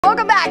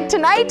Welcome back.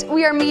 Tonight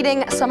we are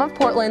meeting some of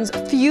Portland's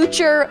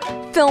future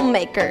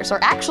filmmakers, or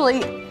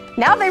actually,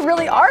 now they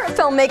really are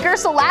filmmakers.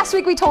 So last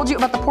week we told you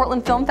about the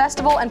Portland Film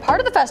Festival, and part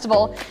of the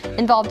festival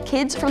involved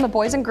kids from the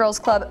Boys and Girls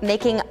Club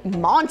making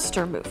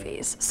monster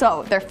movies.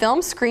 So their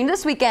films screened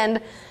this weekend,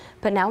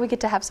 but now we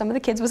get to have some of the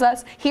kids with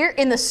us here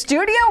in the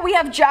studio. We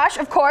have Josh,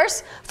 of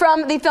course,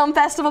 from the film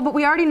festival, but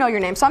we already know your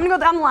name. So I'm gonna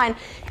go down the line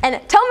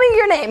and tell me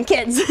your name,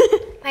 kids.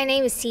 My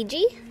name is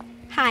CG.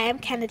 Hi, I'm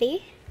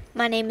Kennedy.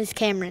 My name is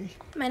Cameron.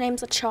 My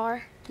name's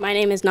Achar. My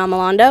name is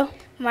Namalando.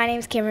 My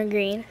name's Cameron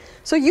Green.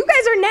 So you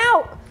guys are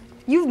now,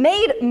 you've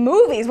made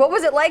movies. What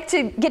was it like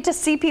to get to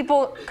see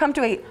people come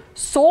to a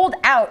sold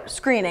out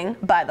screening,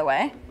 by the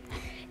way?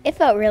 It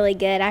felt really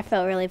good. I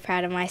felt really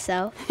proud of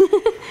myself.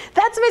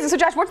 That's amazing. So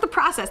Josh, what's the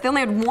process? They only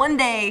had one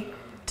day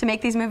to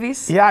make these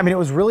movies? Yeah, I mean, it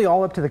was really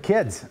all up to the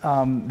kids.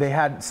 They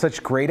had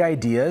such great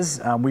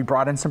ideas. We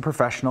brought in some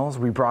professionals,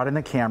 we brought in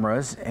the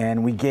cameras,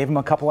 and we gave them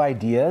a couple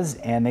ideas,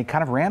 and they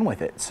kind of ran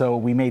with it. So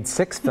we made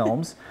 6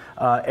 films.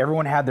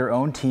 Everyone had their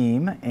own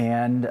team,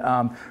 and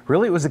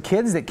really it was the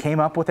kids that came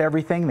up with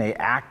everything. They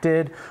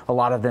acted, a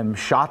lot of them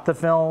shot the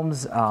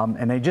films,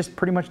 and they just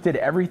pretty much did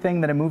everything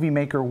that a movie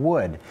maker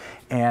would.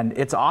 And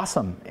it's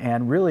awesome,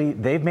 and really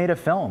they've made a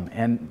film,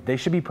 and they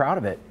should be proud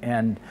of it.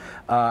 And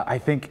I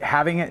think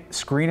having it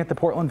screen at the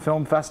Portland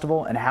Film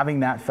Festival and having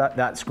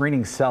that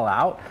screening sell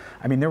out,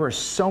 I mean, there were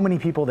so many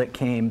people that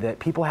came that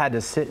people had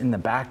to sit in the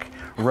back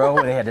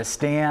row, they had to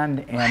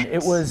stand, and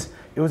it was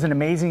an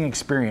amazing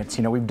experience.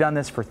 You know, we've done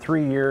this for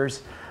 3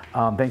 years,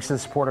 thanks to the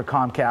support of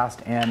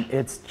Comcast, and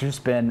it's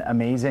just been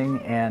amazing.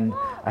 And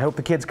I hope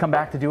the kids come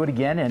back to do it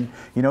again. And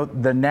you know,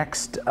 the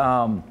next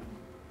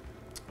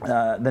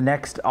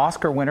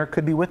Oscar winner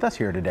could be with us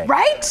here today.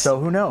 Right? So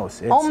who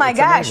knows? Oh my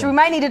gosh, amazing. We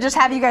might need to just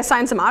have you guys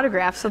sign some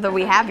autographs so that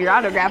we have your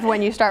autograph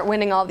when you start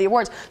winning all the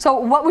awards. So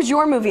what was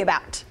your movie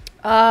about?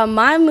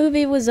 My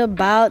movie was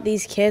about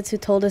these kids who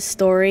told a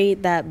story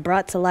that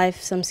brought to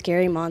life some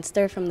scary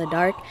monster from the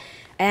dark.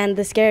 And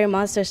the scary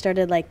monster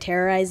started like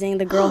terrorizing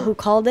the girl who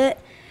called it,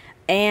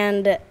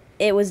 and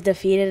it was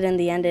defeated in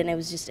the end, and it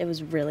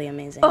was really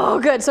amazing. Oh,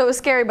 good. So it was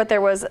scary, but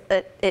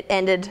it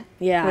ended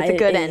with a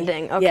good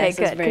ending. Okay, yes,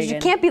 good. Because you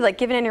can't be like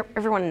giving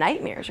everyone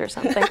nightmares or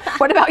something.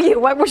 What about you?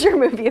 What was your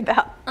movie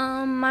about?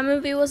 My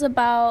movie was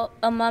about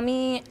a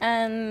mummy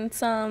and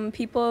some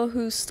people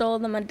who stole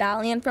the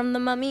medallion from the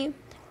mummy,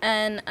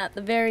 and at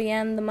the very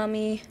end, the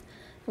mummy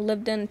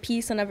lived in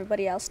peace and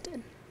everybody else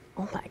did.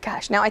 Oh my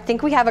gosh. Now I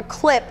think we have a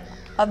clip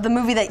of the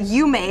movie that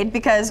you made,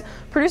 because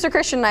producer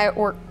Christian and I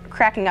were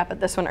cracking up at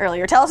this one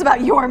earlier. Tell us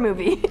about your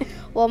movie.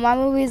 Well, my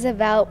movie is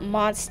about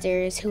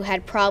monsters who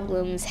had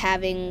problems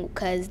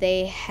because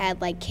they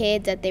had like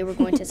kids that they were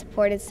going to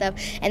support and stuff,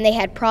 and they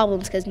had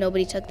problems because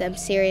nobody took them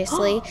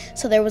seriously.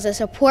 So there was a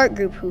support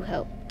group who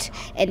helped.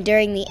 And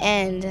during the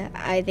end,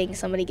 I think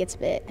somebody gets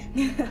bit.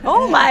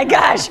 Oh my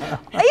gosh.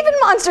 Even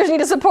monsters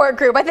need a support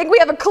group. I think we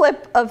have a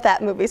clip of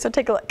that movie, so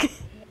take a look.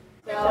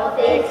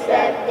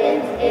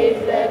 Self-acceptance is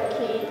the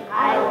key.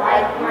 I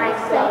like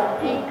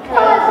myself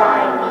because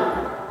I'm me.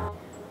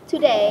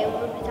 Today,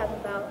 we're going to be talking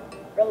about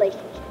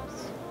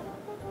relationships.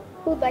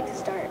 Who would like to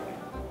start?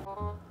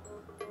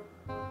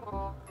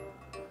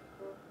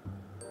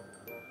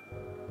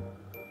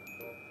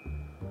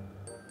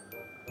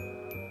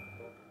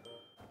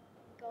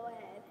 Go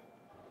ahead.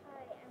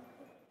 Hi,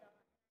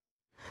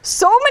 I'm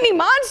So many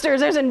monsters.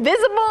 There's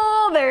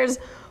Invisible, there's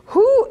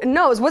who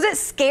knows. Was it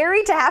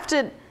scary to have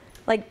to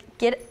like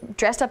get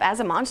dressed up as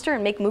a monster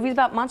and make movies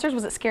about monsters?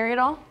 Was it scary at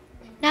all?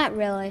 Not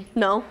really.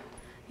 No?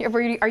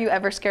 Are you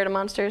ever scared of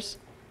monsters?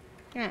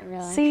 Not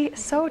really. See,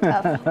 so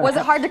tough. Was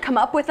it hard to come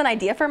up with an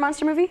idea for a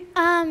monster movie?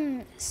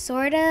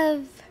 Sort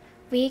of.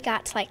 We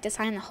got to like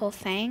design the whole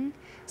thing,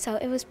 so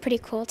it was pretty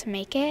cool to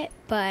make it,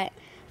 but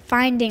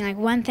finding like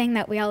one thing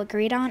that we all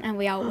agreed on and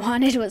we all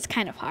wanted was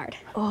kind of hard.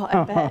 Oh,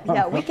 I bet.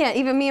 Yeah, we can't,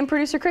 even me and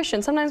producer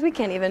Christian, sometimes we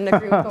can't even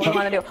agree with what we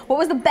want to do. What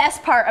was the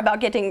best part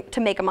about getting to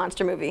make a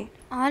monster movie?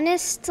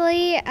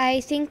 Honestly, I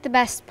think the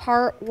best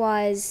part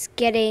was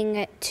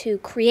getting to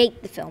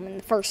create the film in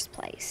the first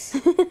place.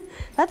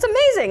 That's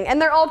amazing. And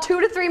they're all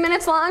 2 to 3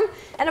 minutes long.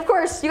 And of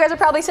course, you guys are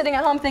probably sitting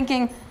at home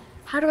thinking,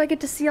 how do I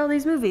get to see all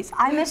these movies?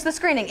 I missed the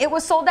screening. It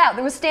was sold out.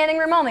 There was standing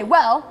room only.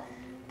 Well,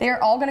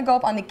 they're all gonna go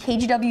up on the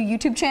KGW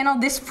YouTube channel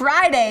this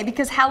Friday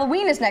because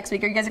Halloween is next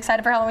week. Are you guys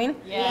excited for Halloween?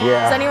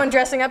 Yeah. Is anyone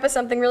dressing up as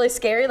something really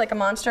scary, like a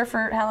monster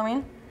for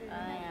Halloween?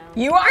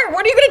 You are?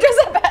 What are you gonna dress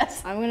up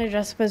as? I'm gonna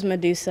dress up as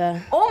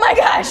Medusa. Oh my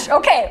gosh,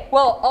 okay.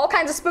 Well, all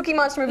kinds of spooky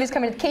monster movies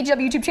coming to the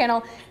KGW YouTube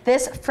channel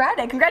this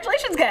Friday.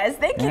 Congratulations, guys,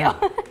 thank you.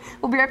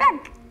 We'll be right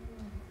back.